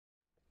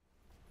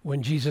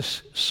When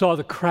Jesus saw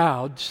the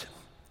crowds,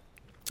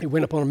 he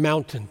went up on a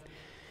mountain.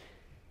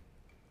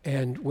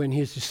 And when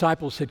his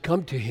disciples had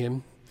come to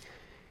him,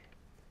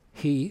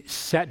 he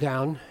sat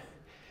down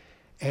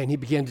and he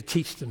began to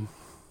teach them,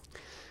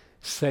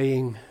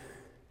 saying,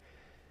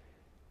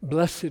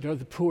 "Blessed are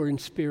the poor in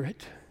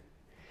spirit,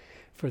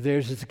 for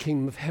theirs is the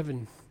kingdom of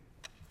heaven.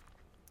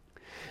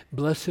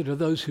 Blessed are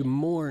those who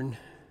mourn,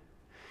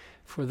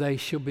 for they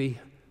shall be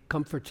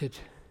comforted.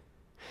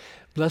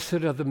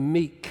 Blessed are the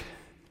meek,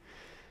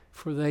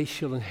 for they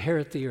shall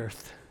inherit the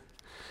earth.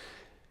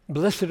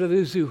 Blessed are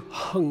those who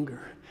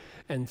hunger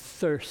and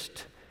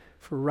thirst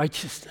for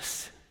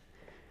righteousness,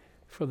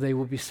 for they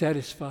will be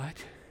satisfied.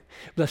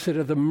 Blessed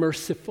are the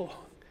merciful,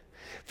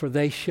 for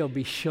they shall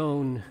be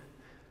shown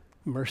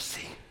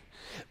mercy.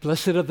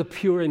 Blessed are the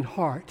pure in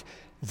heart,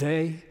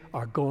 they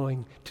are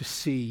going to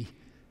see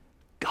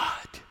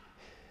God.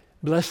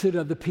 Blessed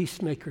are the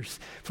peacemakers,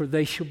 for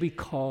they shall be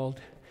called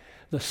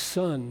the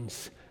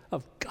sons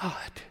of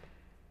God.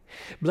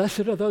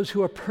 Blessed are those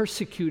who are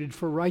persecuted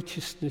for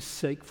righteousness'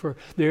 sake, for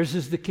theirs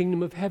is the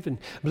kingdom of heaven.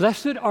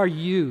 Blessed are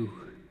you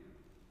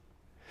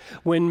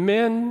when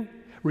men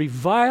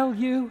revile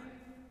you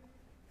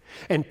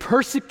and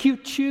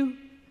persecute you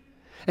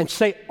and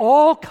say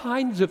all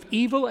kinds of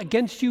evil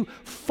against you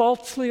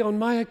falsely on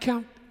my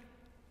account.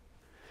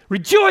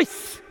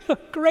 Rejoice!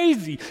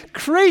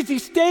 Crazy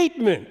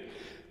statement.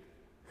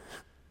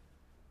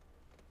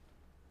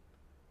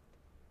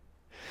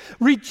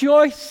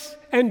 Rejoice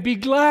and be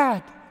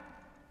glad,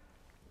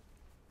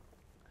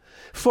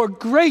 for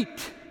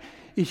great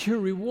is your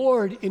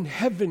reward in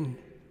heaven.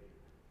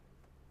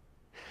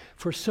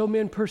 For so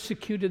men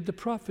persecuted the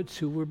prophets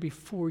who were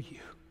before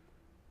you."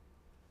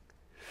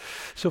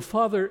 So,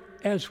 Father,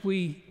 as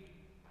we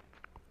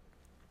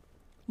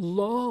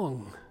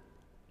long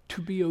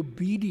to be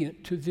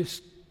obedient to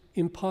this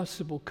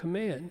impossible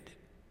command,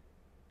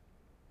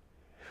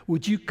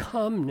 would you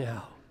come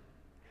now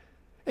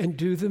and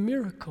do the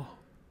miracle?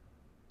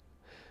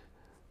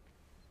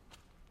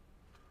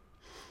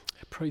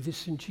 I pray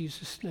this in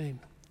Jesus'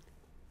 name.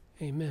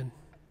 Amen.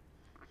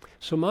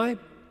 So my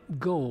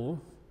goal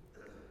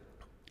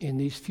in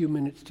these few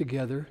minutes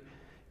together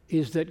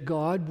is that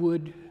God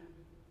would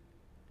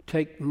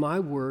take my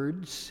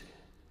words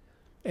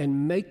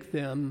and make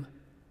them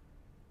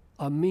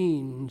a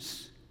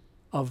means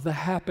of the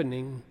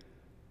happening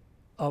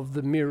of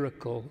the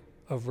miracle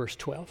of verse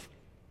 12.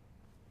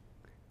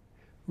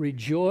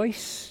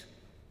 Rejoice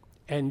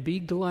and be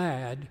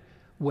glad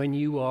when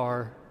you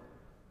are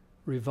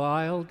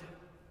reviled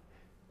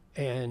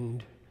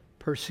and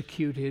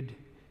persecuted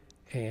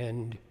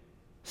and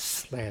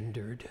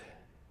slandered.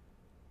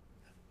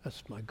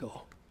 That's my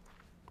goal.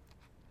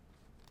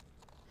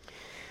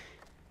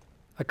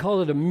 I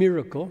call it a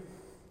miracle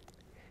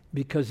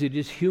because it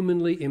is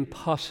humanly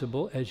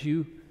impossible, as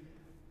you,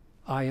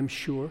 I am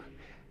sure,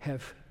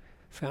 have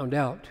found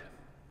out.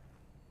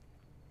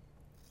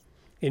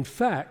 In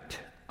fact,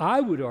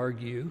 I would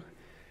argue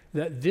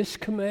that this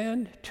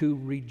command to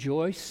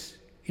rejoice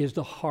is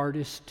the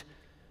hardest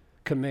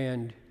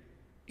command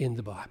in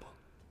the Bible.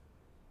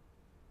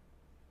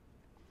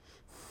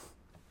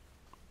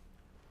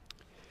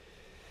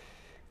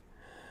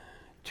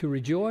 To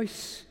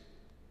rejoice,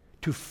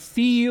 to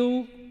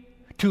feel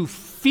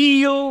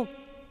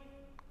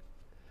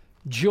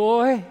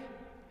joy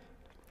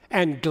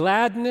and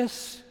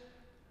gladness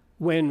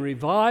when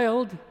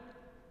reviled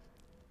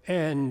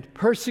and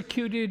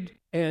persecuted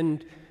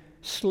and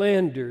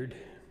slandered.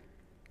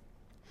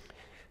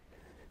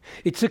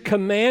 It's a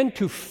command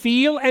to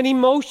feel an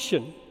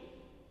emotion,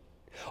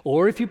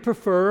 or if you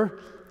prefer,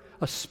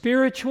 a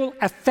spiritual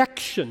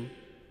affection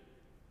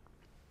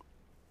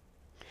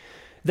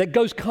that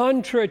goes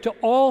contrary to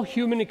all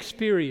human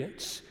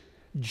experience.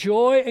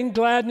 Joy and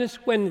gladness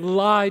when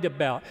lied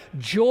about.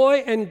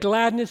 Joy and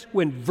gladness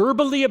when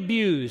verbally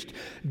abused.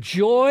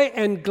 Joy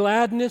and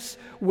gladness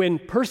when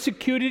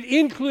persecuted,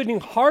 including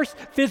harsh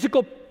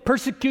physical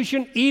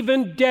persecution,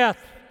 even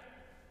death.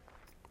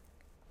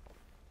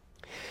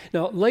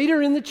 Now,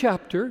 later in the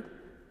chapter,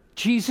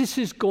 Jesus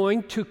is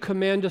going to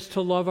command us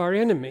to love our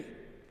enemy.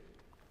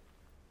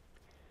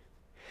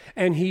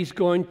 And he's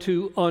going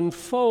to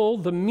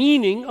unfold the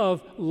meaning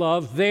of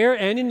love there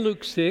and in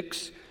Luke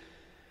 6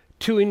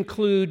 to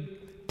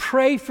include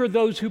pray for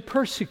those who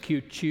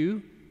persecute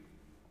you,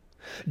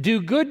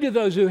 do good to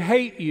those who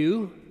hate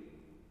you,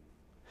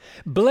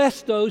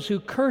 bless those who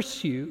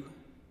curse you,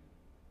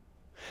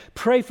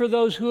 pray for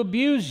those who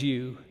abuse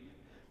you.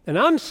 And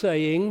I'm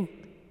saying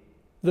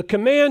the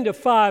command of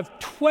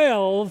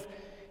 5:12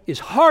 is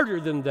harder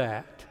than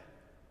that.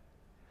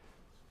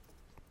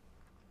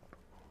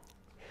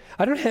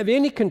 I don't have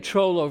any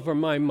control over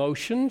my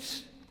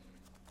emotions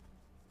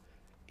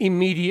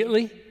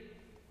immediately.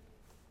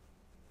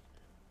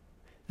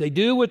 They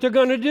do what they're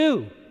going to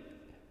do.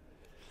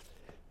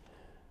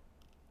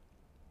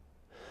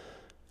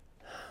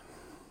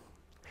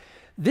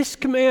 This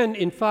command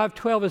in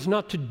 5:12 is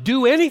not to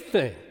do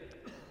anything.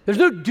 There's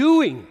no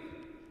doing.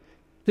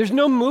 There's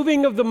no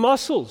moving of the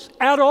muscles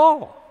at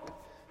all.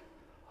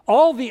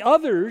 All the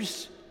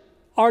others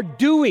our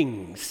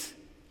doings.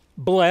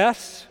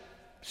 Bless,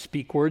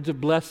 speak words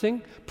of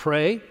blessing,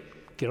 pray,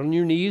 get on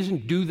your knees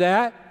and do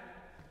that.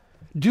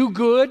 Do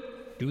good,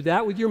 do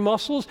that with your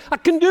muscles. I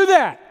can do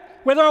that,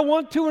 whether I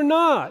want to or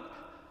not.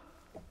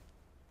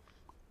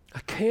 I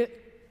can't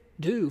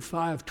do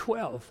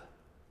 5:12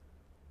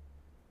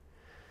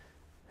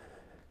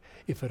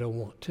 if I don't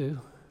want to.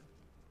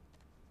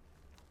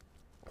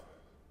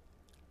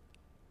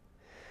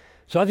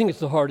 So I think it's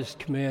the hardest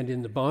command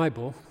in the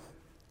Bible.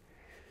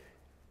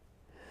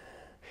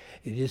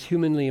 It is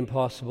humanly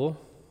impossible.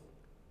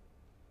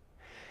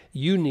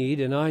 You need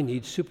and I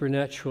need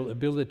supernatural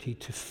ability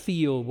to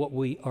feel what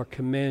we are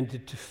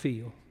commanded to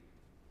feel.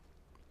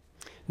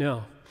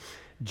 Now,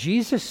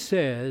 Jesus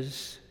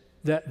says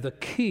that the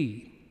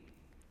key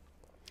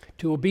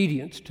to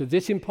obedience to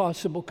this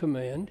impossible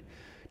command,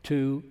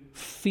 to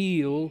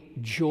feel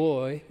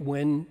joy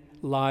when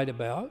lied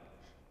about,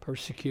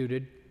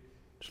 persecuted,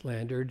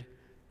 slandered,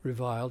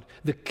 reviled,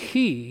 the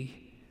key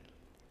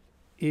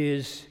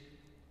is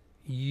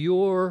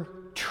your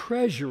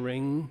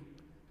treasuring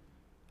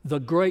the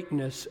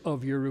greatness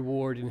of your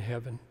reward in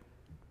heaven.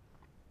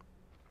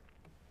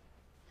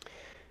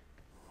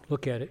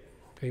 Look at it.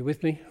 Are you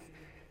with me?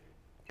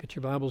 Get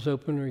your Bibles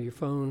open or your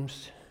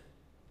phones.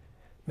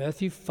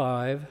 Matthew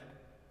 5,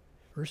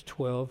 verse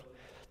 12.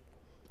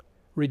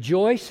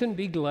 Rejoice and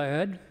be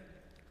glad,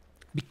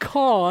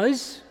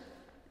 because,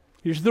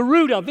 here's the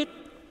root of it,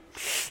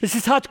 this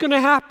is how it's going to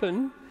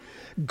happen.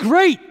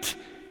 Great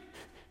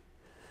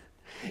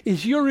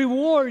is your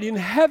reward in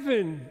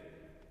heaven.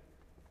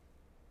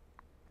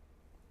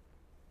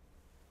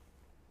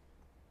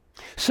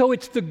 So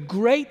it's the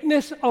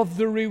greatness of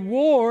the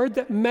reward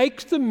that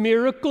makes the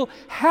miracle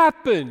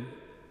happen.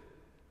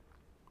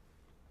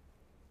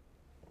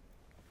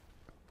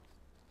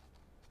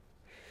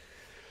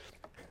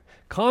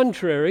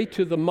 Contrary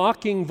to the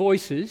mocking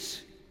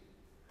voices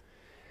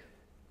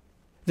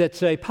that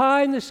say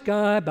pie in the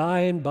sky by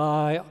and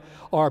by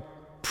are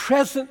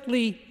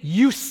presently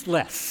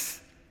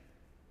useless.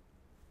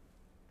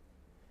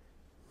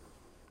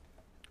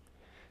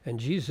 And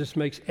Jesus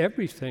makes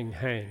everything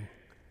hang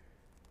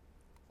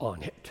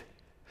on it.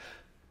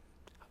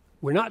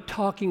 We're not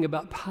talking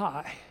about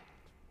pie.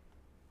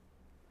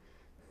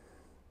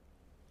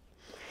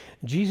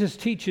 Jesus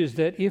teaches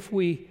that if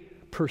we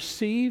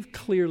perceive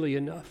clearly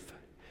enough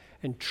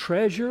and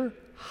treasure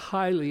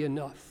highly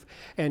enough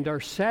and are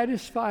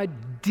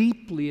satisfied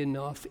deeply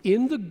enough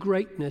in the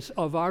greatness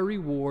of our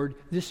reward,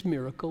 this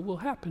miracle will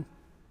happen.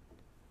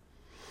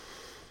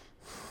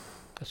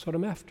 That's what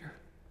I'm after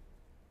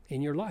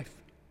in your life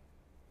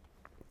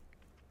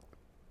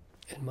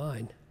and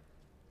mine.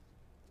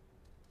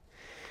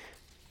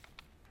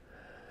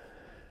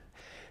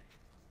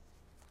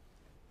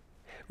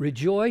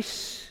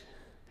 Rejoice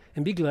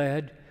and be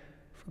glad,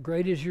 for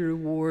great is your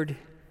reward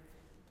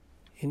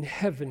in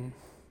heaven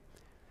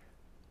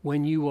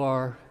when you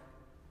are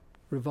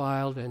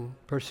reviled and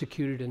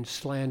persecuted and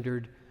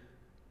slandered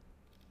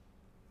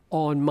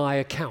on my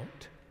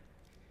account.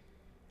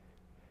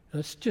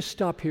 Let's just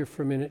stop here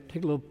for a minute,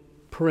 take a little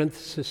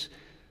parenthesis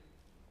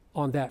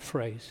on that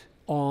phrase,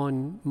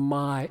 on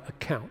my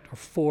account, or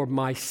for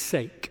my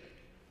sake.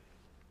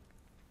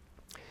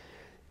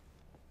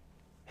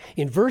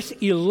 In verse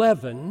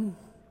 11,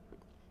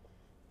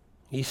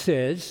 he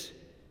says,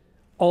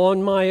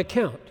 on my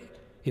account.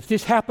 If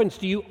this happens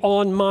to you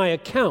on my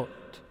account.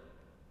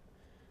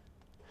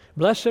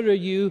 Blessed are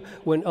you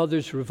when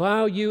others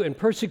revile you and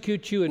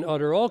persecute you and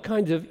utter all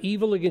kinds of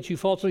evil against you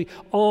falsely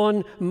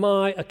on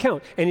my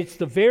account. And it's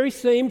the very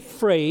same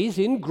phrase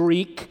in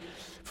Greek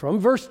from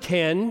verse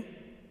 10,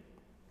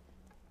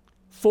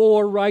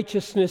 for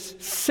righteousness'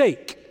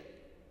 sake,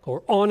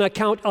 or on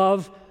account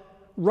of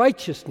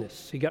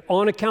righteousness. You got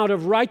on account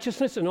of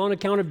righteousness and on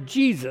account of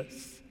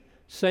Jesus.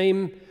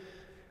 Same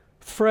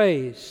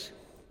phrase.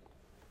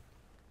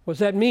 What does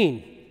that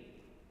mean?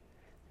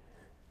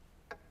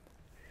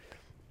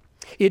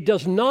 It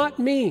does not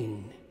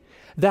mean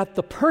that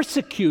the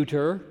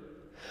persecutor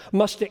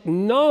must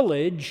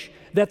acknowledge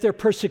that their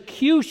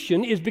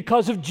persecution is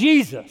because of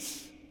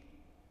Jesus.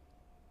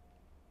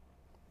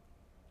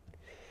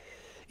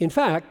 In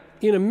fact,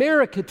 in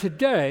America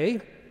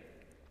today,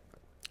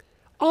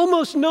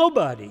 almost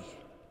nobody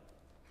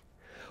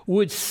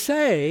would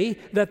say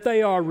that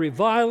they are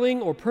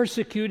reviling or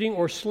persecuting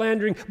or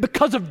slandering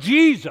because of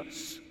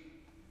Jesus.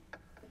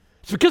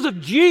 It's because of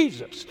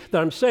Jesus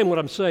that I'm saying what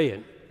I'm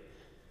saying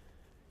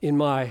in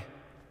my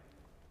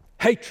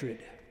hatred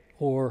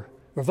or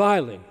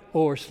reviling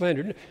or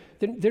slander.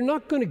 They're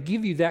not going to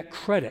give you that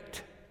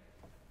credit.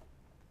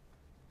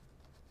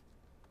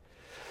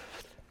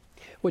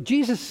 What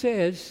Jesus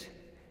says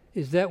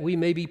is that we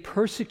may be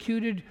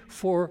persecuted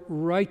for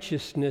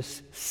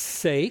righteousness'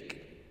 sake,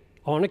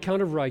 on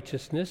account of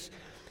righteousness.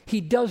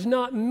 He does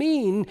not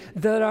mean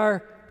that our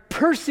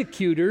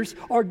persecutors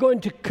are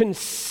going to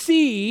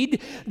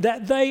concede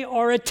that they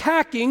are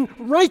attacking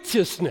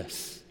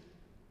righteousness.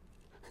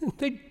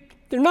 They're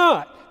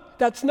not.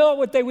 That's not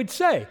what they would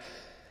say.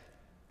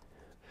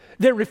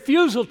 Their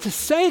refusal to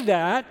say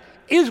that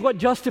is what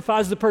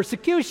justifies the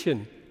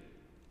persecution.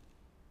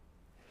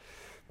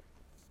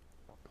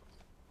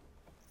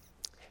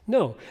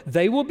 No,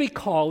 they will be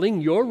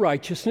calling your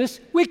righteousness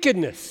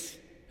wickedness.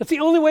 That's the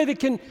only way they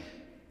can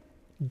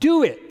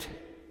do it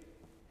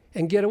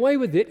and get away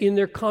with it in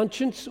their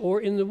conscience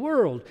or in the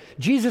world.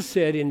 Jesus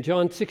said in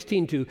John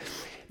 16:2,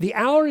 the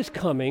hour is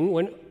coming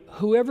when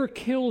whoever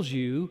kills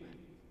you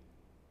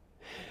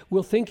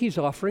will think he's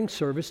offering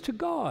service to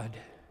God.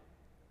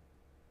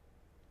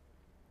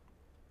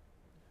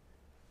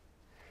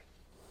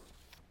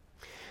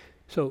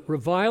 So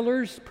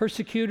revilers,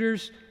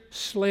 persecutors,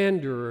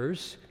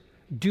 slanderers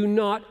do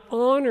not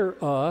honor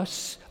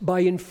us by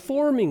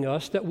informing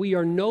us that we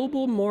are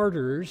noble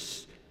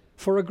martyrs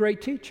for a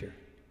great teacher.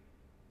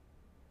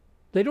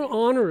 They don't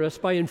honor us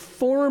by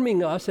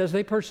informing us as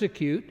they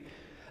persecute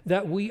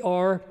that we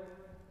are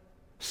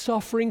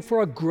suffering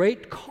for a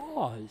great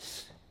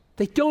cause.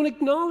 They don't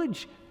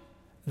acknowledge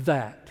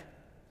that.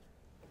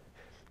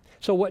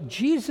 So what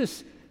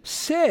Jesus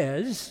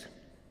says,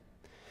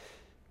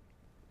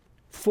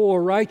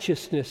 for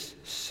righteousness'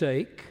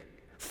 sake,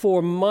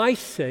 for my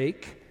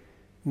sake,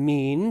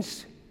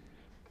 means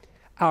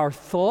our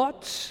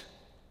thoughts,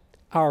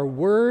 our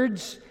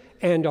words,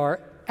 and our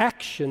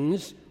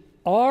actions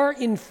are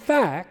in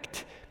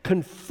fact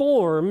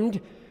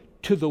conformed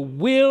to the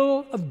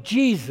will of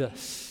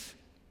Jesus.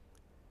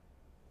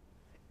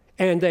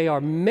 And they are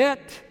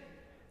met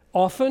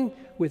often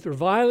with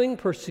reviling,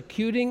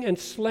 persecuting, and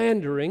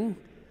slandering.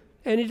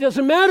 And it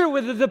doesn't matter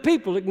whether the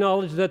people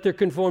acknowledge that they're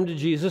conformed to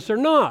Jesus or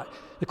not.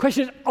 The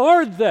question is,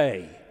 are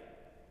they?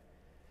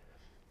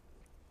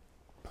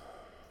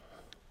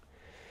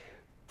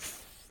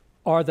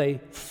 Are they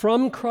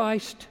from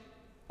Christ?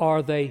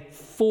 Are they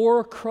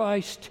for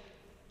Christ?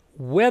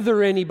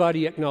 Whether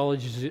anybody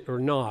acknowledges it or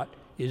not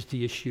is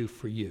the issue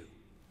for you.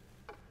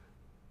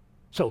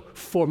 So,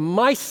 for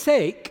my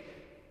sake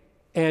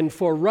and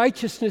for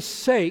righteousness'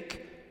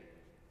 sake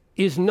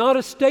is not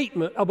a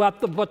statement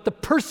about what the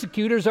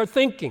persecutors are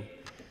thinking.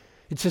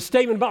 It's a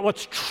statement about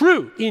what's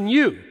true in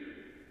you.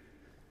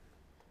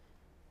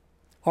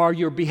 Are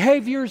your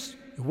behaviors,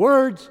 your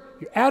words,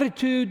 your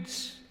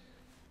attitudes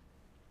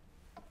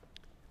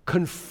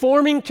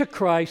conforming to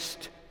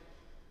Christ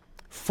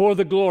for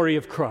the glory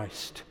of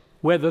Christ,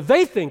 whether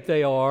they think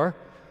they are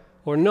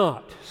or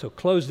not? So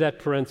close that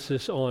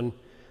parenthesis on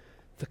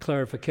the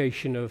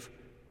clarification of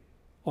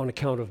on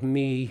account of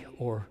me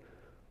or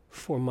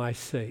for my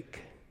sake.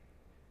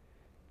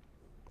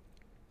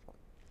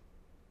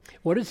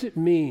 What does it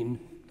mean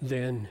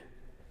then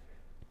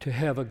to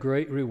have a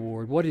great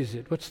reward? What is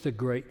it? What's the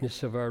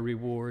greatness of our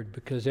reward?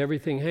 Because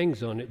everything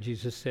hangs on it,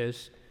 Jesus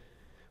says.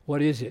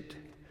 What is it?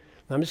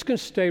 I'm just going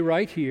to stay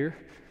right here.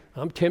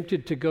 I'm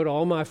tempted to go to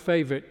all my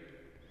favorite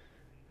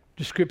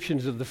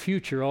descriptions of the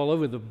future all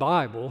over the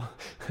Bible,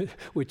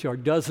 which are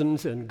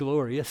dozens and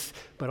glorious,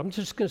 but I'm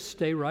just going to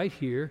stay right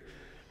here,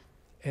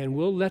 and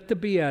we'll let the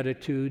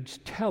Beatitudes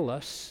tell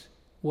us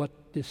what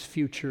this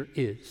future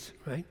is,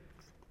 right?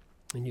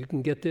 And you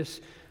can get this.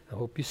 I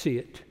hope you see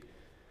it.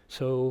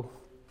 So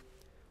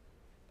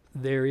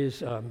there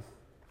is a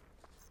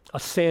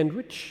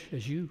sandwich,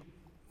 as you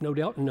no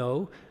doubt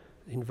know.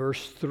 In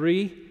verse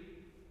 3,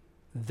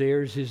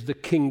 theirs is the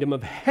kingdom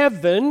of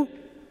heaven.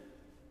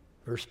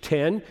 Verse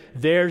 10,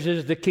 theirs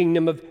is the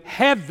kingdom of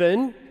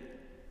heaven.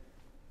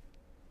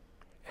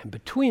 And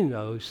between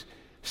those,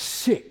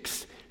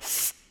 6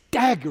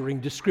 staggering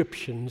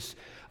descriptions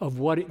of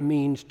what it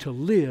means to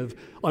live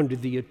under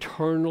the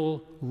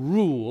eternal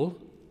rule,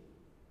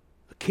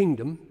 the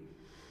kingdom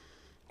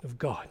of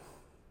God.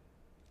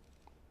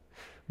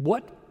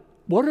 What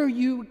are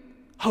you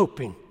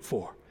hoping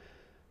for?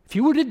 If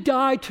you were to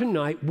die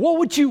tonight, what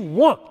would you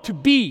want to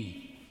be?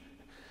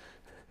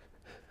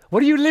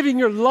 What are you living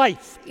your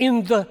life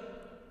in the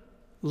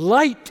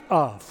light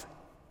of?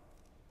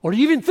 Or do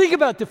you even think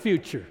about the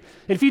future?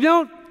 And if you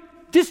don't,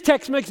 this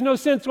text makes no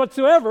sense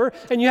whatsoever,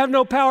 and you have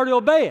no power to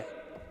obey it.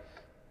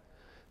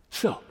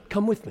 So,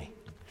 come with me.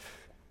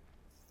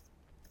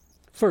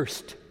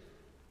 First,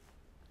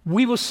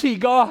 we will see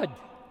God.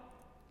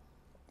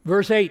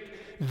 Verse 8,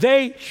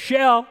 they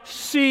shall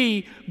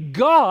see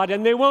God,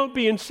 and they won't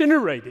be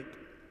incinerated.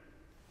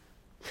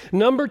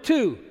 Number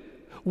 2,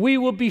 we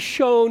will be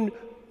shown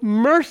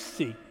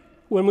mercy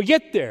when we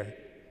get there.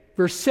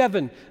 Verse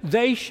 7,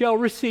 they shall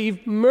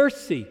receive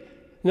mercy.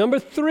 Number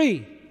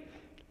 3,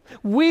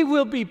 we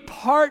will be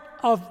part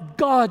of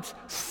God's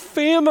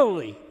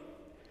family.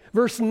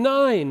 Verse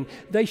 9,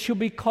 they shall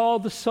be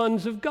called the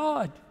sons of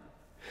God.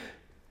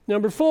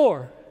 Number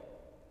 4,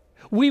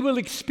 we will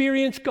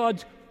experience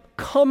God's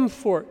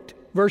comfort.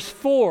 Verse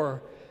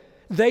 4,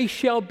 they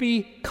shall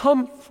be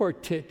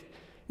comforted.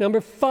 Number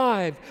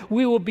 5,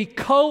 we will be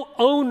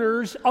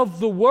co-owners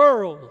of the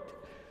world.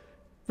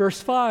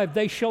 Verse 5,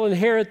 they shall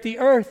inherit the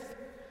earth.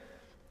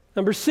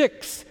 Number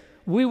 6,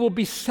 we will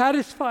be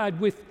satisfied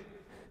with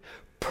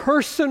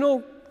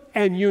personal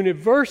and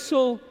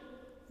universal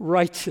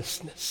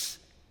righteousness.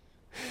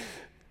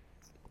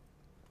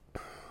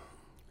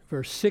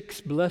 Verse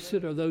 6,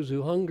 blessed are those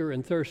who hunger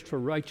and thirst for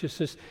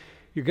righteousness,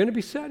 You're going to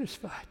be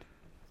satisfied.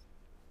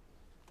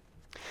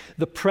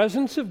 The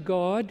presence of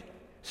God,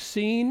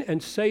 seen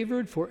and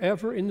savored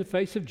forever in the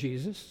face of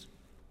Jesus,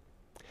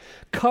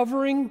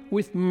 covering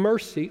with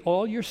mercy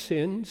all your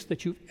sins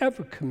that you've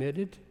ever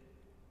committed,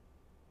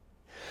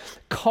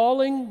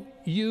 calling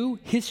you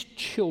his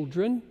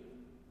children,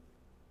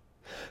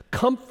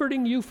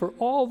 comforting you for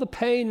all the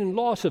pain and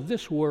loss of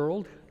this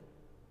world,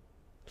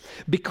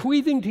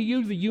 bequeathing to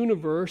you the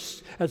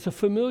universe as a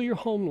familiar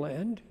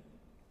homeland,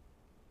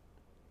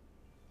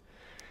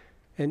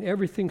 and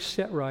everything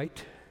set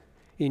right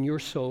in your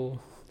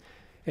soul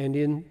and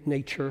in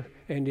nature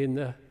and in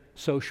the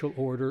social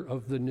order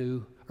of the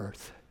new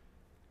earth.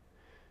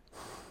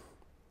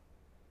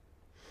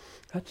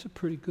 That's a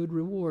pretty good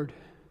reward.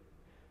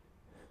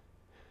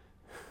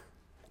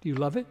 Do you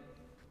love it?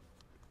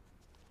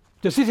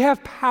 Does it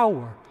have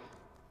power?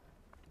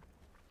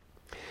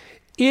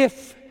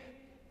 If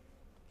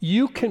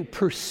you can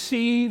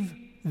perceive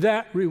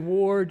that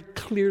reward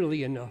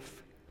clearly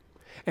enough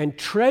and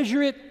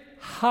treasure it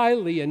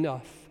highly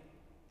enough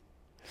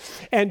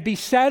and be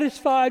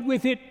satisfied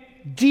with it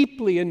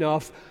deeply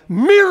enough,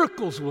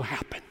 miracles will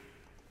happen.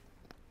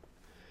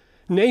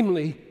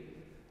 Namely,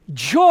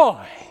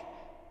 joy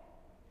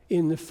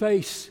in the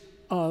face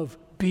of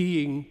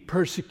being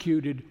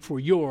persecuted for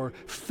your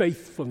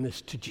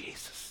faithfulness to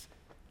Jesus.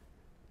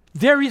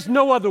 There is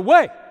no other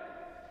way.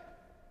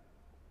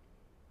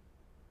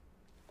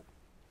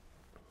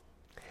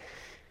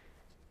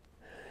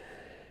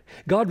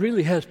 God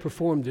really has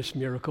performed this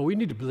miracle. We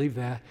need to believe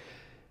that.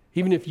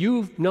 Even if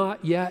you've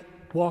not yet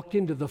walked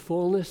into the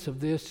fullness of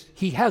this,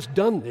 he has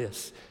done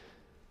this.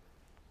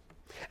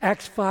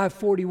 Acts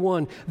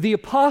 5:41, the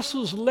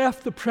apostles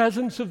left the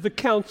presence of the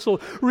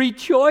council,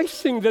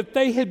 rejoicing that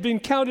they had been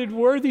counted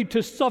worthy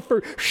to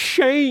suffer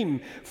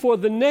shame for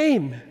the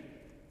name.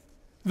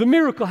 The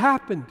miracle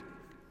happened.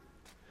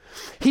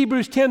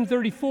 Hebrews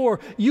 10:34,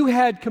 you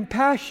had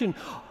compassion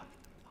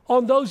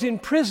on those in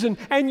prison,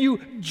 and you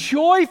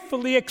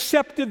joyfully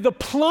accepted the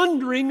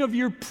plundering of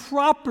your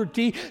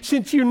property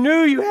since you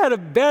knew you had a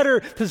better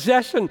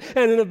possession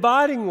and an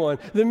abiding one.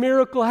 The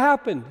miracle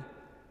happened.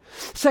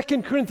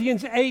 2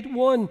 Corinthians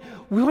 8:1,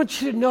 we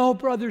want you to know,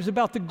 brothers,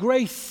 about the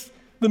grace,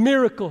 the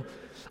miracle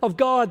of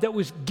God that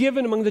was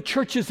given among the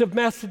churches of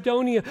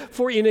Macedonia,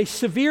 for in a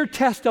severe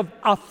test of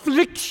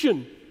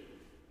affliction,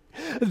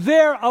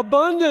 their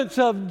abundance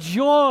of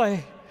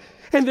joy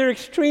and their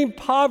extreme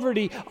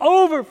poverty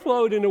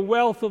overflowed in a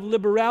wealth of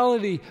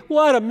liberality.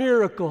 What a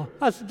miracle.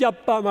 That's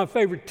about my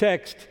favorite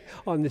text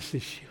on this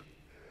issue.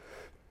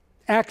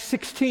 Acts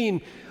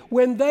 16,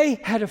 when they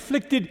had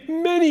inflicted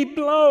many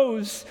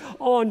blows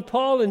on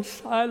Paul and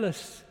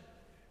Silas,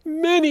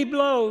 many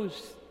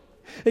blows,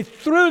 they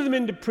threw them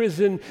into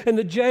prison, and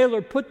the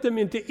jailer put them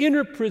into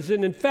inner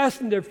prison and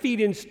fastened their feet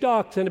in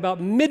stocks, and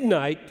about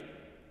midnight,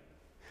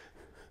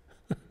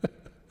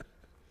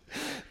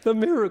 the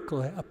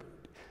miracle happened.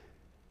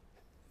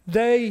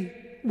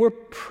 They were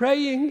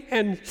praying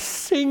and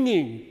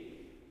singing.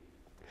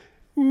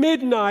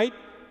 Midnight,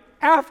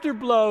 after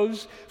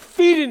blows,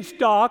 feet in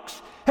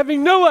stocks,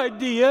 having no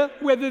idea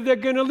whether they're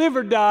going to live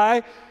or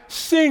die,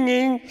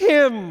 singing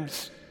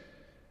hymns.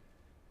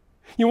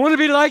 You want to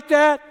be like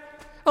that?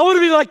 I want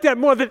to be like that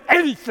more than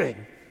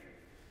anything.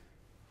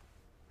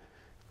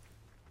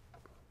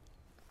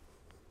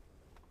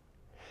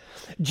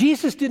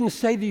 Jesus didn't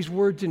say these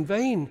words in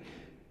vain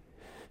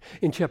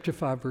in chapter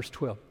 5, verse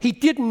 12. He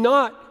did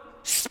not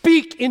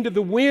speak into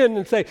the wind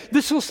and say,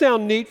 this will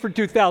sound neat for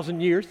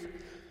 2,000 years.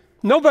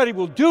 Nobody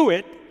will do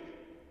it.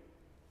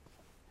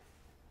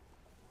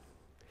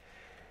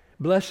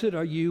 Blessed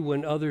are you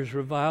when others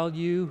revile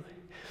you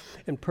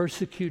and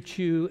persecute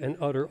you and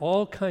utter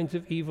all kinds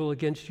of evil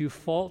against you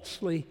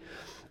falsely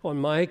on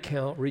my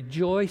account.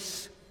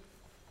 Rejoice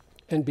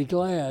and be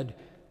glad,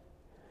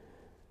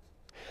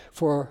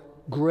 for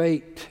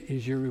great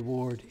is your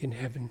reward in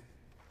heaven.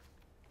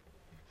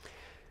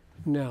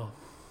 Now,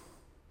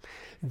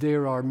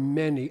 there are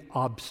many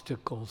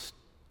obstacles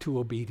to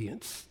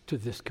obedience to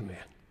this command,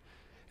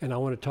 and I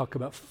want to talk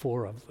about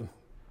 4 of them.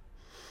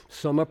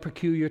 Some are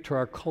peculiar to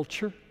our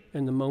culture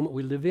and the moment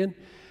we live in,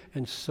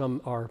 and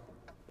some are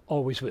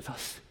always with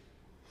us.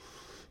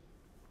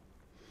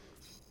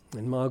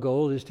 And my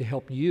goal is to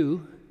help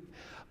you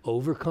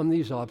overcome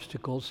these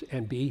obstacles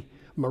and be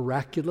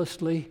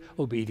miraculously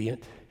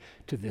obedient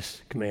to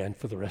this command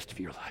for the rest of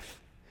your life,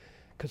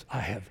 because I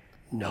have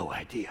no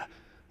idea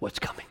what's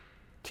coming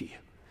to you.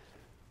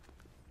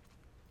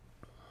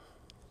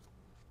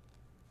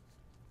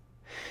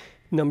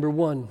 Number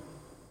 1,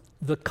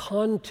 the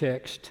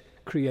context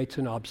creates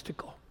an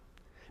obstacle,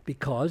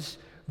 because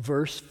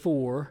verse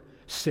 4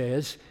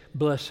 says,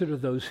 blessed are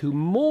those who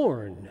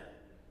mourn.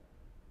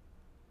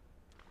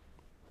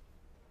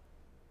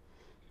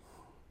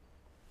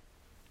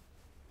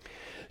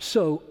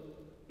 So,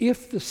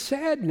 if the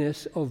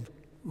sadness of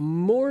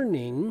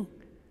mourning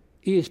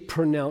is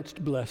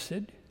pronounced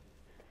blessed,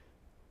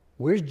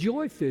 where's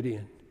joy fit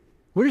in?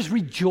 Where does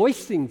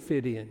rejoicing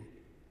fit in?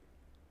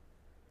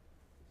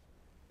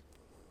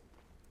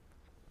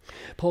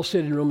 Paul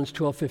said in Romans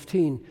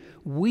 12:15,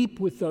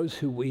 weep with those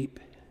who weep.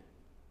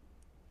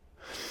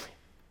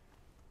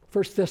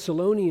 1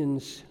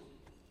 Thessalonians,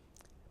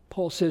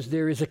 Paul says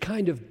there is a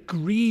kind of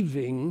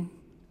grieving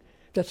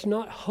that's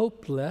not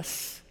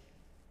hopeless,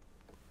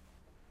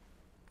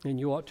 and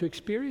you ought to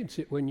experience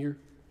it when your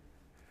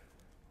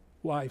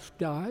wife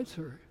dies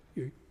or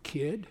your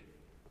kid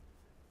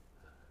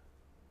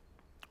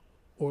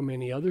or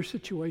many other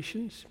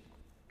situations.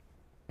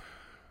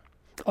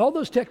 All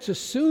those texts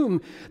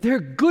assume there are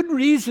good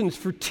reasons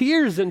for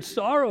tears and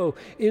sorrow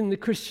in the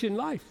Christian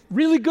life.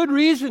 Really good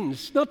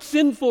reasons, not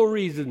sinful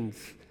reasons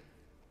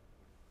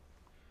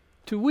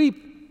to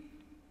weep.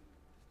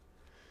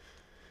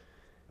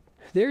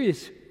 There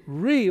is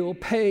real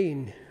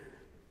pain.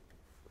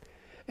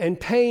 And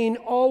pain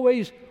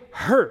always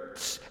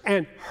hurts.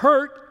 And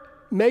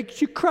hurt makes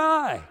you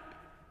cry.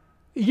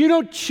 You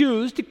don't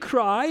choose to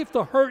cry. If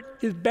the hurt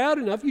is bad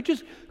enough, you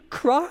just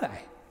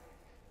cry.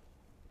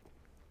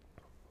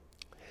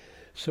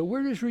 So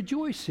where does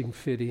rejoicing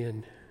fit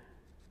in?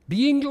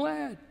 Being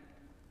glad.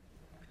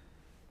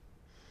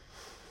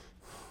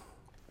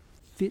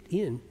 Fit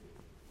in.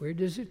 Where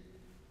does it?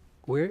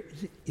 Where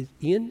is it? Is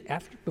in,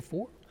 after,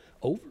 before,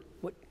 over?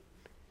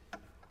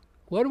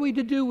 What are we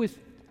to do with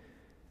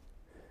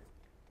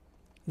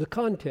the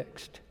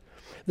context?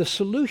 The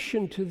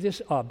solution to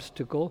this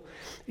obstacle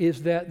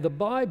is that the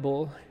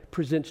Bible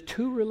presents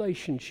two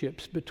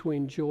relationships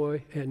between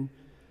joy and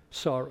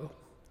sorrow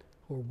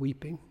or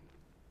weeping.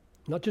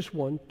 Not just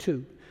one,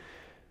 two.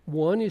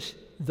 One is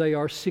they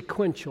are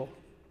sequential.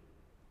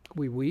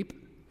 We weep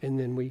and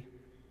then we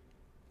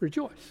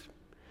rejoice.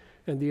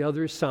 And the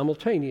other is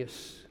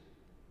simultaneous.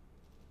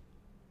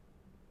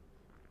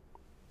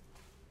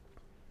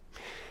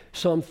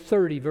 Psalm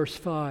 30, verse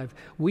 5,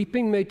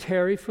 weeping may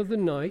tarry for the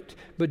night,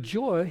 but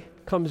joy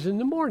comes in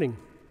the morning.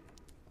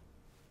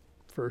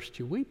 First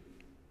you weep,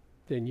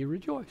 then you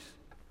rejoice.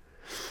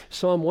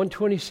 Psalm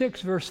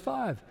 126, verse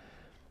 5,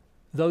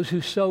 those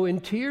who sow in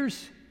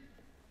tears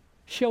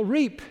shall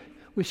reap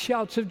with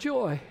shouts of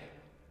joy.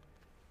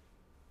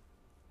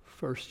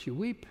 First you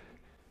weep,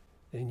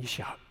 then you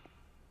shout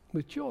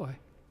with joy.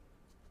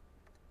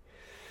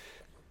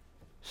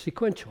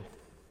 Sequential.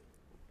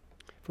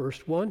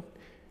 First one,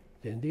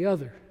 then the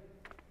other.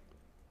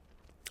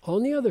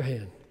 On the other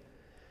hand,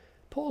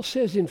 Paul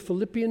says in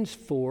Philippians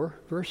 4,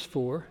 verse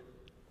 4,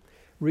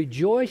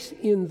 rejoice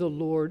in the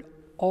Lord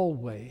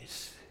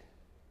always.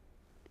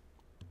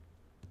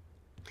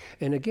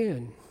 And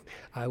again,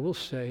 I will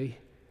say,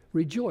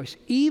 rejoice,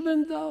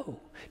 even though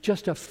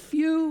just a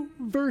few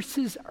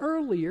verses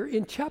earlier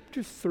in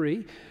chapter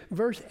 3,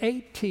 verse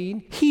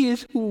 18, he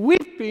is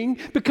weeping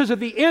because of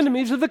the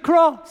enemies of the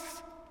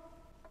cross.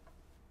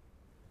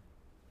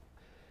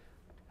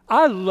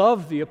 I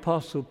love the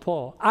Apostle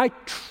Paul. I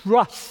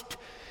trust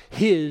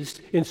his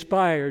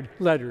inspired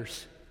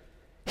letters.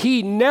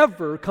 He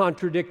never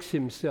contradicts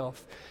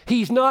himself.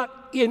 He's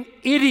not an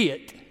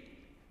idiot.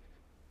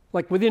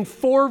 Like within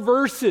 4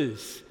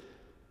 verses.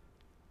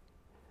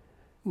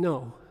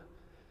 No.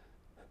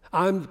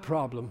 I'm the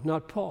problem,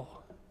 not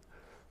Paul.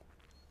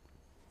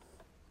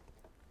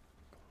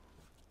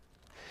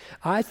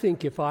 I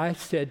think if I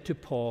said to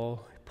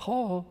Paul,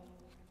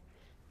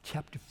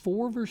 chapter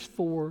 4, verse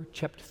 4,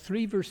 chapter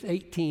 3, verse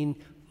 18,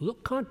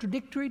 look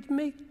contradictory to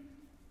me.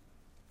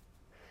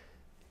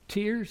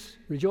 Tears,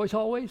 rejoice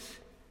always.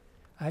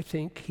 I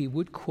think he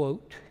would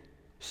quote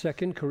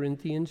 2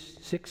 Corinthians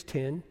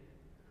 6:10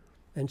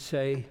 and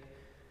say,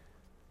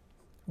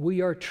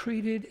 we are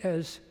treated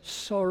as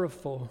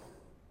sorrowful,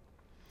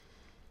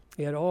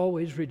 yet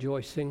always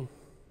rejoicing,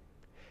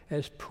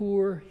 as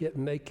poor, yet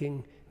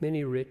making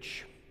many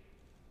rich,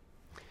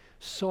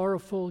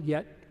 sorrowful,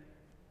 yet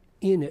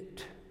in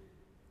it,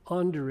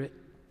 under it,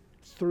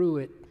 through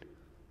it,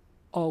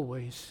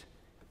 always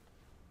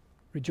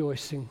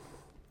rejoicing.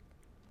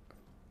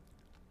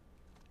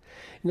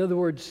 In other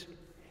words,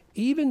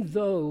 even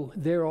though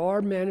there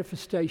are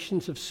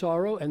manifestations of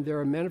sorrow and there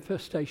are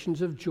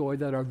manifestations of joy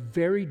that are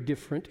very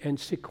different and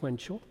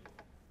sequential,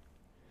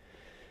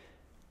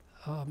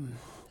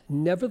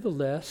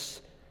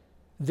 nevertheless,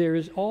 there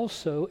is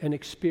also an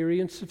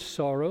experience of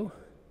sorrow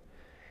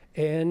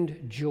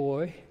and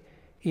joy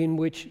in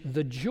which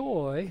the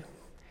joy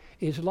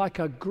is like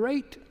a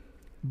great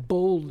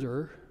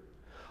boulder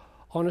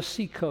on a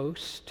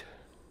seacoast,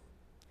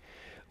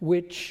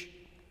 which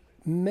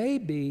may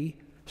be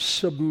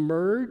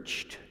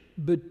submerged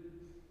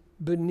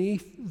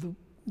beneath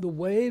the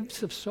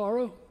waves of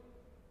sorrow,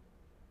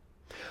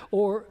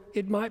 or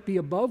it might be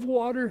above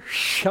water,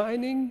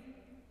 shining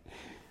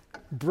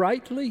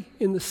brightly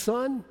in the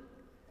sun.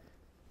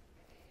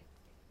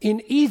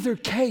 In either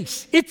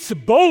case, it's a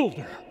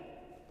boulder.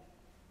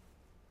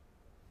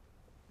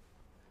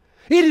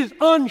 It is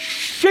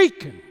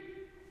unshaken.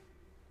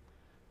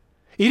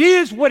 It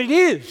is what it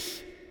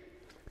is.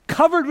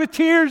 Covered with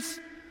tears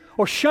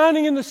or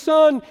shining in the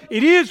sun,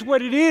 it is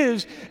what it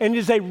is, and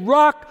is a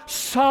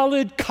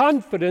rock-solid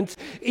confidence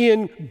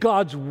in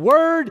God's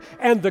Word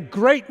and the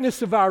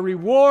greatness of our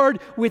reward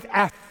with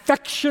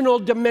affectional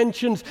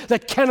dimensions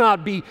that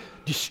cannot be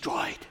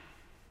destroyed.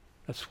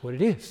 That's what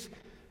it is.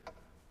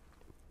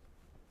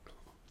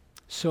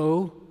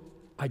 So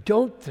I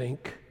don't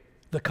think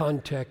the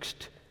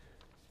context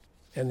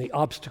and the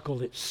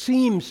obstacle it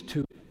seems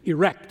to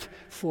erect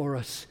for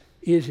us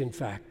is in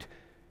fact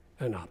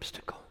an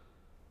obstacle.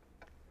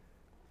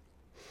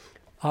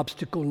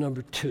 Obstacle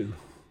number 2,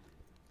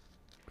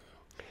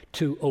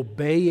 to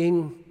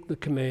obeying the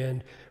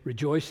command,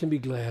 rejoice and be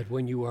glad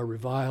when you are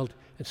reviled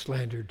and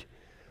slandered,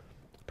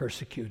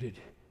 persecuted.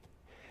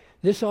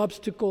 This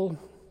obstacle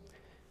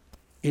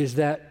is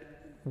that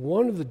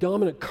one of the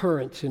dominant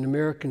currents in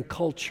American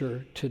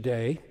culture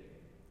today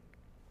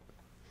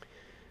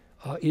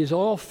is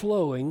all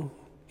flowing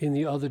in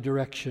the other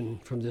direction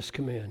from this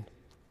command.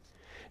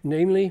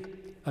 Namely,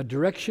 a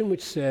direction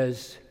which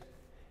says,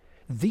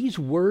 these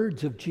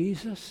words of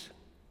Jesus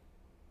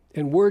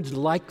and words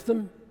like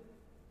them,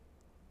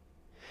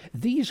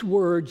 these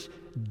words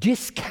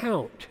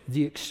discount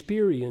the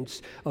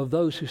experience of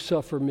those who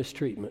suffer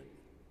mistreatment.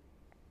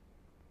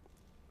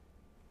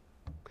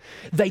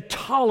 They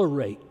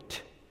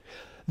tolerate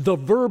the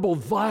verbal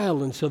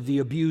violence of the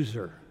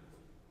abuser.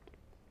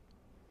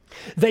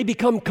 They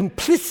become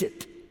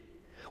complicit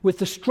with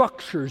the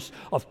structures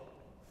of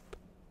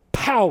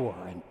power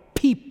and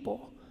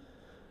people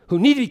who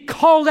need to be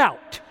called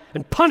out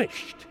and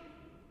punished.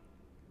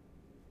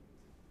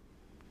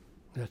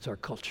 That's our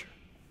culture.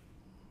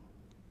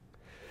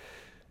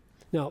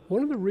 Now,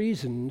 one of the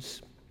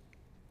reasons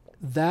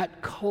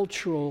that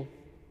cultural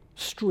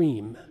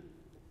stream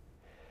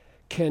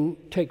can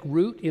take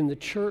root in the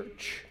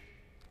church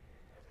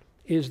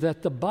is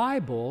that the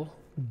Bible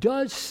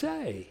does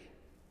say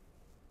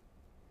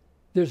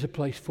there's a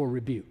place for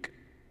rebuke,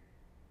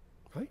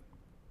 right?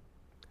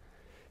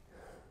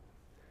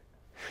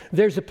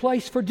 There's a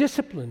place for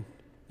discipline.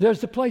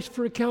 There's a place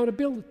for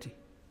accountability.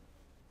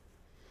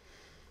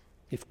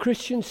 If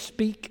Christians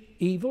speak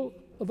evil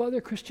of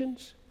other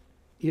Christians,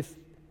 if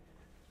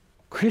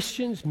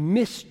Christians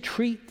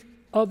mistreat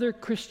other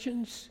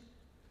Christians.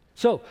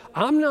 So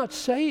I'm not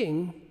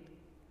saying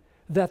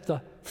that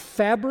the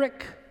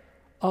fabric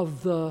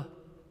of the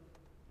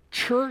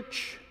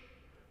church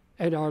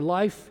and our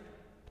life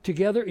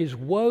together is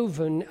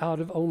woven out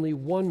of only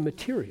one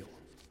material.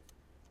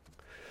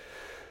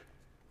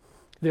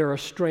 There are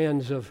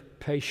strands of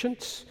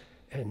patience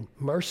and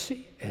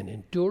mercy and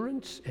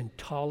endurance and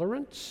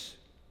tolerance.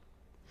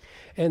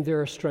 And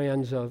there are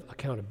strands of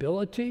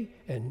accountability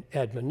and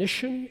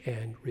admonition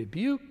and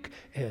rebuke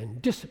and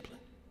discipline.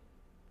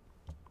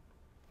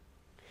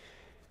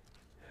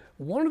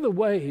 One of the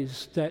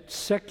ways that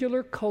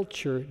secular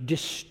culture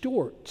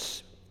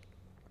distorts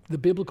the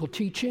biblical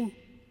teaching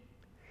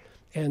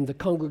and the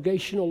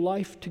congregational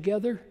life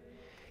together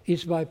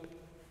is by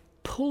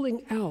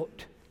pulling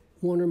out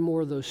one or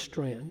more of those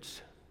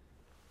strands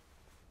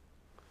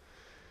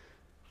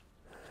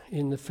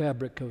in the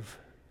fabric of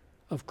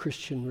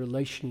Christian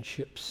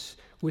relationships,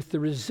 with the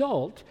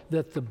result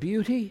that the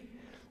beauty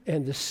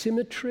and the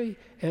symmetry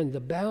and the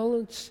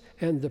balance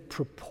and the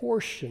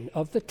proportion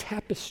of the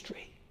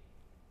tapestry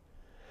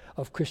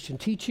of Christian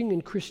teaching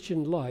and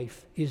Christian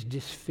life is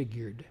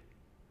disfigured.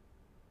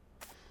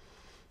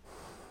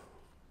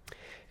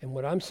 And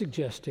what I'm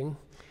suggesting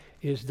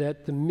is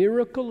that the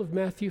miracle of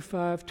Matthew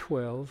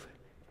 5:12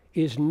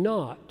 is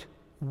not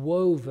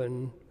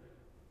woven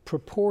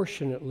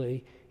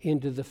proportionately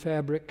into the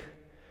fabric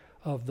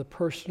of the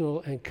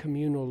personal and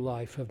communal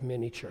life of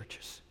many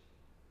churches.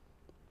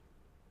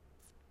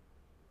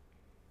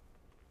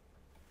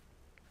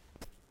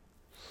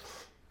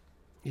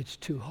 It's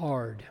too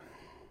hard.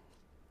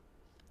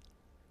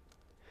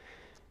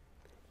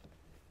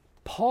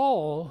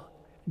 Paul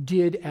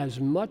did as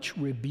much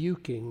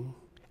rebuking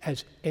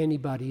as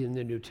anybody in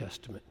the New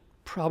Testament,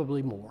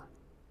 probably more.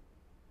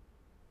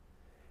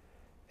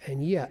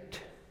 And yet,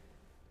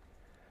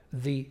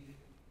 the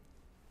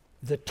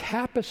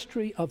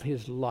tapestry of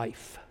his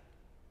life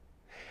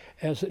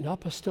as an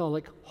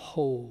apostolic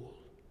whole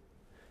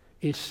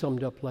is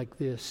summed up like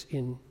this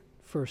in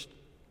 1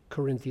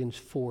 Corinthians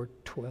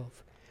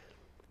 4:12.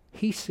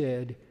 He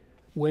said,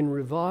 when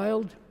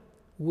reviled,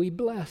 we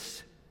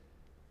bless.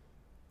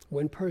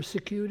 When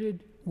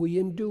persecuted, we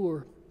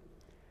endure.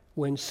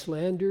 When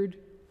slandered,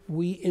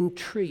 we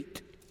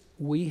entreat.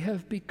 We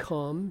have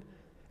become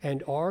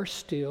and are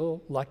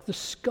still like the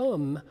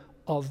scum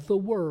of the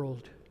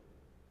world.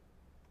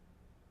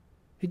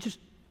 He just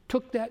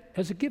took that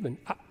as a given.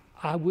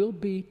 I will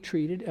be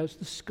treated as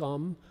the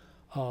scum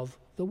of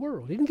the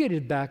world. He didn't get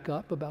his back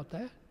up about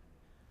that.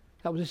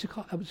 That was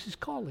his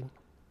calling.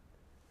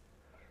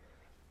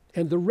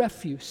 And the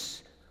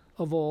refuse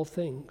of all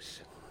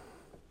things.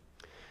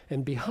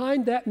 And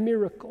behind that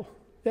miracle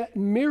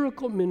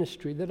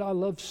ministry that I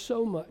love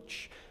so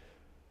much,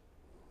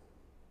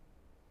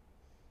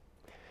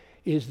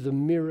 is the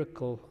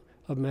miracle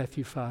of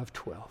Matthew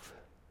 5:12.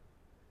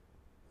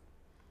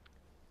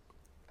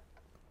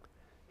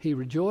 He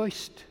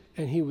rejoiced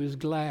and he was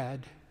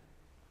glad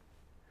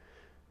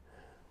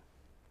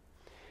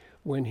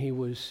when he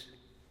was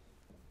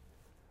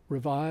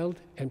reviled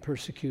and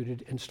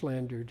persecuted and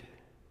slandered.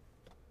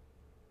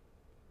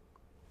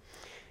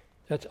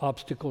 That's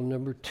obstacle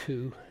number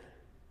 2,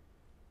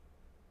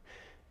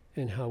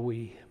 and how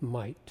we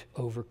might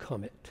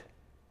overcome it.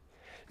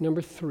 Number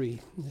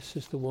 3, this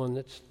is the one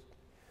that's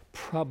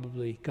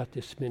probably got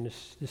this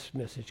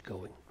message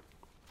going.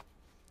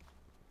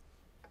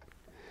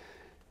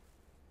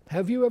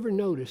 Have you ever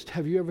noticed,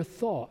 have you ever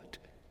thought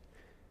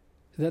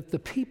that the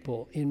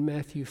people in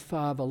Matthew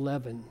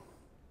 5:11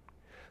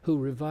 who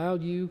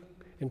revile you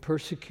and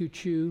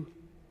persecute you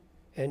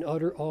and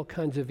utter all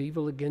kinds of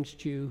evil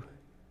against you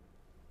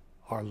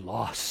are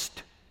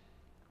lost?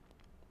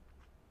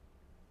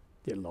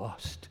 They're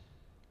lost.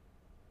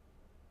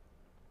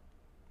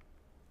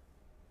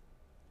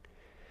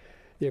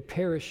 They're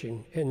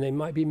perishing, and they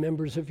might be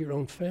members of your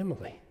own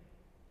family.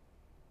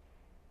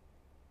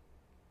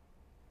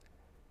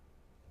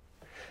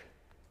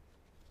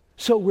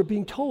 So we're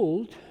being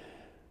told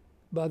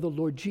by the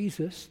Lord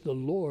Jesus,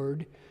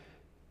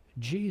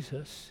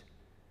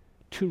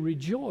 to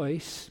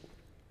rejoice,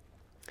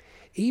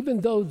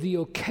 even though the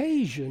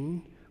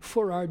occasion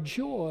for our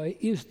joy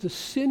is the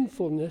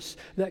sinfulness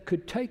that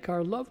could take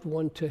our loved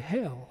one to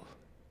hell.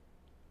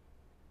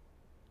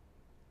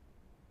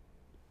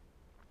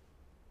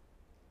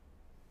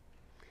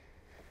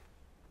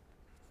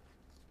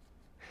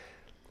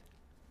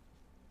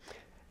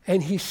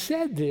 And he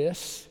said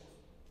this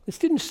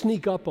didn't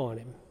sneak up on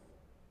him.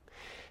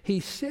 He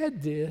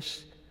said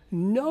this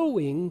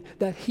knowing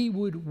that he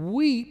would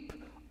weep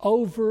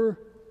over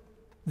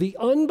the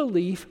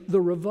unbelief,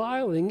 the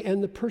reviling,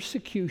 and the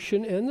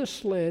persecution and the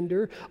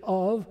slander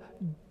of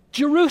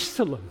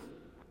Jerusalem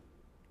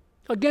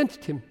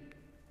against him.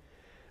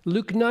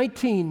 Luke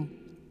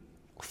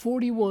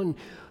 19:41.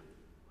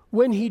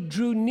 When he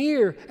drew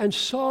near and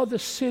saw the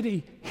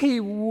city, he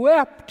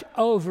wept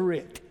over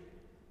it,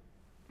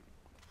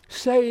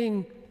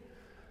 saying,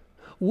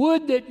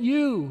 would that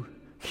you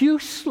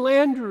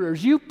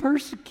slanderers, you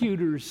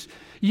persecutors,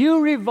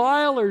 you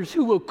revilers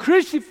who will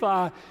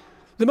crucify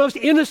the most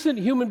innocent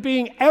human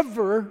being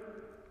ever,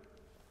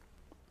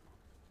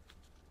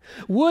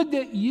 would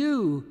that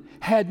you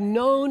had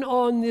known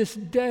on this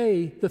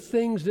day the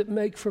things that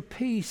make for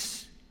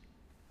peace,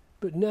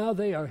 but now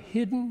they are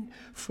hidden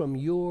from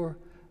your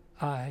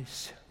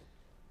eyes.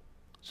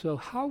 So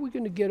how are we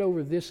going to get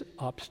over this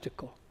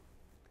obstacle?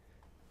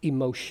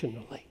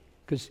 Emotionally.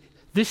 Because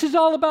this is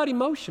all about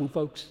emotion,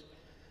 folks.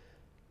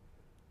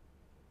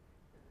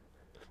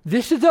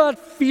 This is about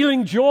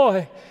feeling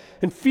joy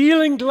and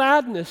feeling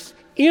gladness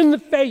in the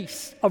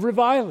face of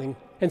reviling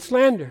and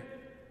slander.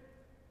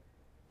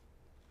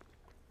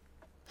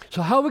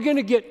 So how are we going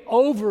to get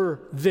over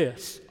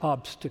this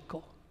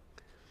obstacle?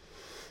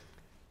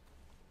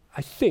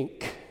 I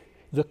think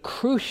the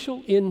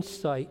crucial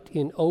insight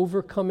in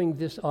overcoming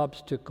this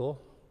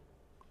obstacle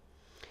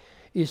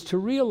is to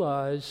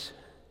realize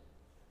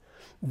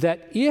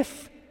that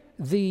if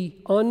the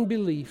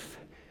unbelief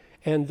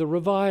and the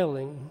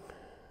reviling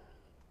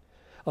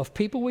of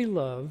people we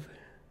love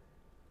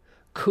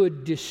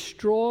could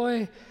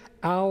destroy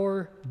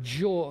our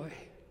joy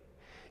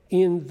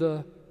in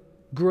the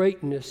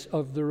greatness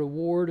of the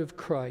reward of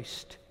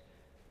Christ,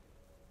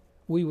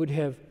 we would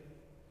have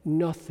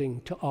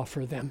nothing to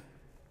offer them.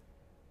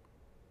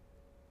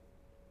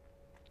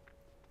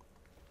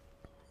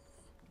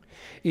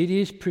 It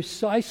is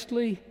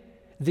precisely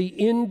the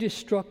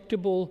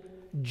indestructible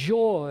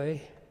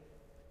joy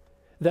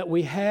that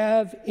we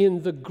have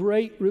in the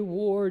great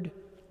reward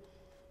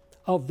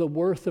of the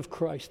worth of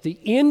Christ. The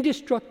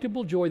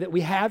indestructible joy that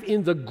we have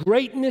in the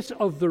greatness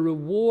of the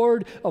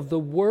reward of the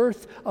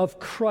worth of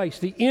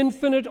Christ. The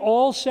infinite,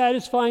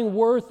 all-satisfying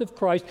worth of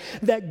Christ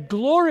that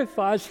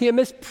glorifies Him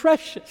as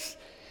precious.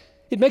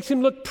 It makes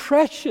Him look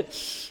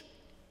precious.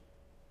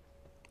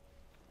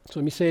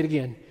 So let me say it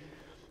again.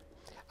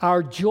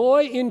 Our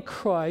joy in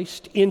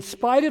Christ, in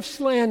spite of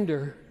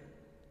slander,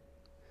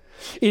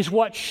 is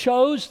what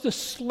shows the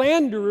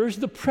slanderers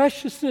the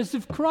preciousness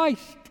of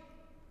Christ,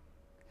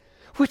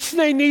 which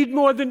they need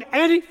more than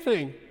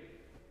anything.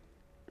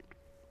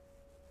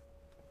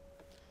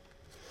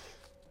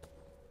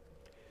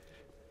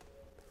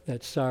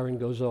 That siren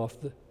goes off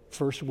the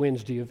first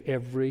Wednesday of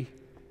every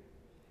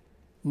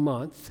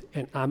month,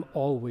 and I'm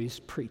always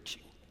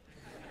preaching.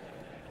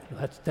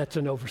 That's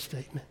an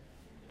overstatement.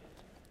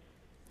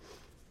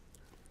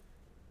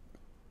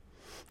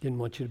 Didn't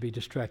want you to be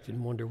distracted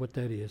and wonder what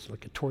that is,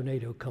 like a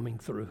tornado coming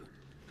through.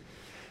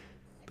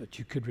 But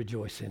you could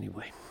rejoice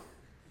anyway.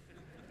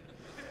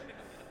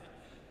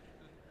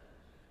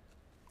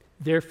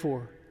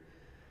 Therefore,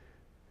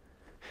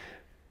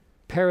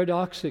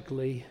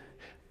 paradoxically,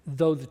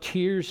 though the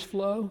tears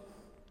flow,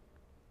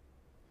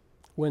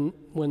 when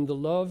the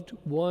loved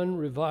one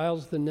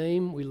reviles the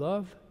name we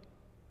love,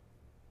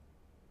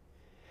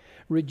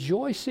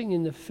 rejoicing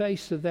in the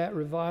face of that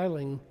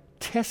reviling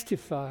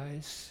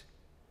testifies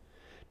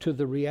to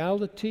the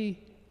reality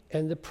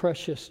and the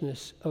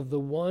preciousness of the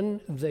one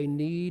they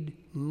need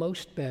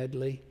most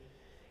badly.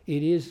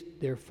 It is,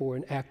 therefore,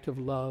 an act of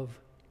love,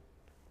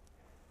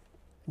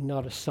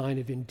 not a sign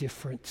of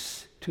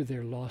indifference to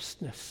their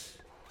lostness.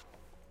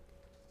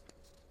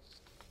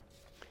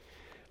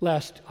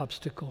 Last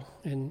obstacle,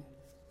 and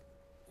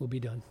we'll be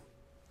done.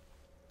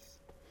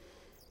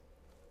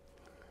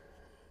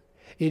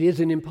 It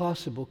is an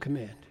impossible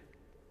command.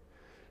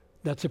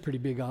 That's a pretty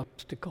big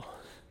obstacle.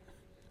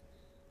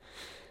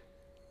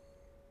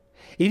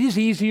 It is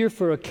easier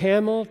for a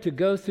camel to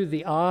go through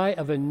the eye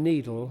of a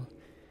needle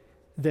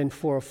than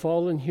for a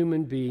fallen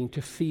human being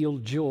to feel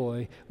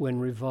joy when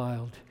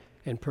reviled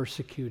and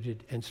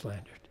persecuted and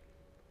slandered.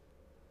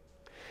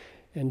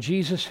 And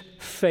Jesus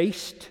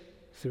faced,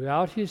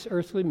 throughout his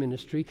earthly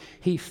ministry,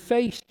 he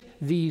faced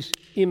these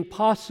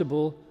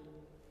impossible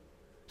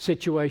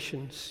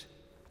situations.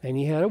 And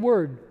he had a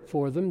word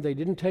for them. They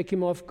didn't take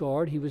him off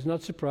guard. He was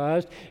not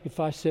surprised if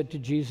I said to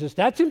Jesus,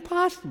 "That's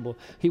impossible."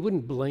 He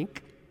wouldn't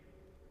blink.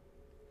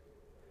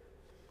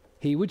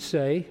 He would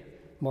say,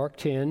 Mark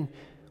 10,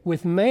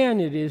 "With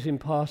man it is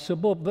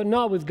impossible, but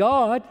not with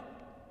God.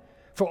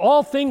 For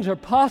all things are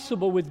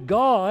possible with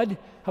God."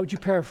 How would you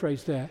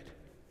paraphrase that?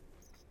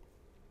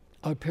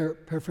 I would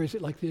paraphrase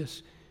it like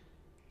this: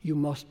 you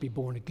must be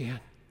born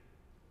again.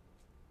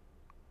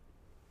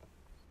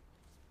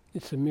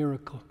 It's a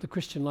miracle. The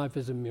Christian life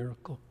is a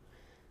miracle.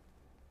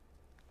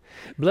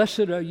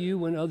 Blessed are you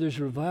when others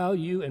revile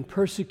you and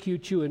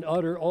persecute you and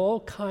utter all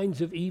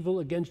kinds of evil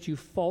against you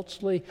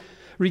falsely.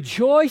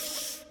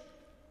 Rejoice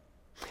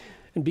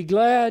and be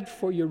glad,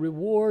 for your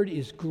reward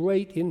is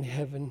great in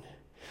heaven.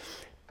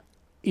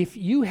 If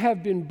you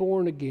have been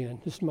born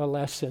again, this is my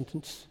last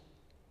sentence,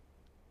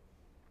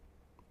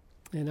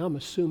 and I'm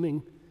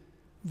assuming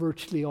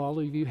virtually all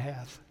of you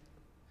have.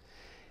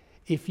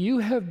 If you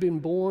have been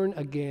born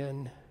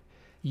again,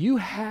 you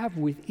have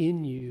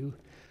within you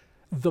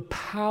the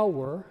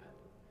power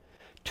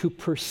to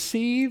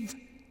perceive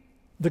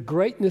the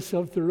greatness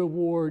of the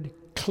reward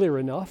clear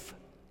enough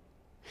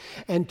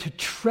and to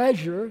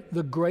treasure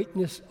the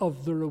greatness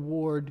of the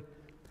reward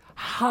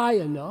high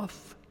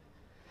enough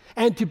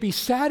and to be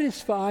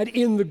satisfied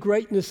in the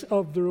greatness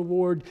of the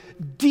reward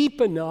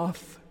deep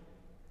enough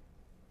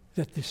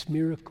that this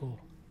miracle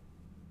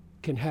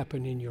can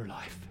happen in your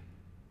life.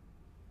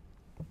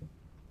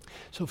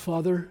 So,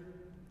 Father,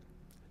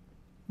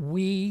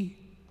 we,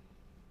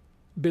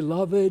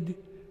 beloved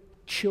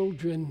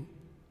children,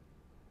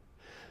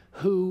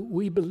 who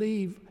we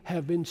believe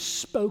have been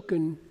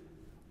spoken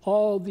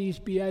all these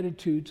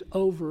beatitudes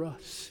over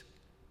us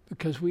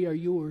because we are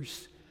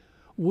yours,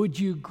 would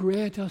you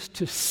grant us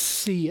to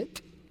see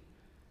it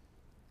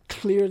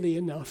clearly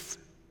enough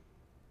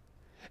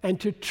and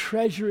to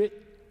treasure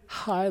it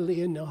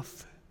highly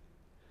enough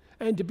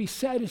and to be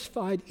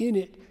satisfied in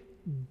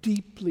it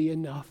deeply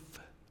enough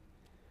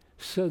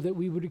so that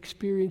we would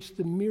experience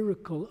the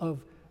miracle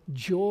of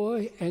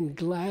joy and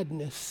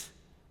gladness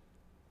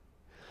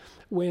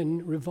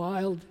when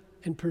reviled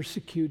and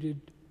persecuted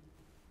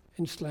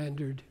and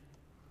slandered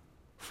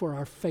for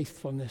our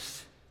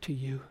faithfulness to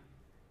you.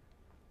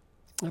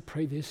 I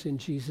pray this in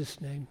Jesus'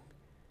 name.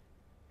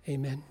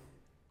 Amen.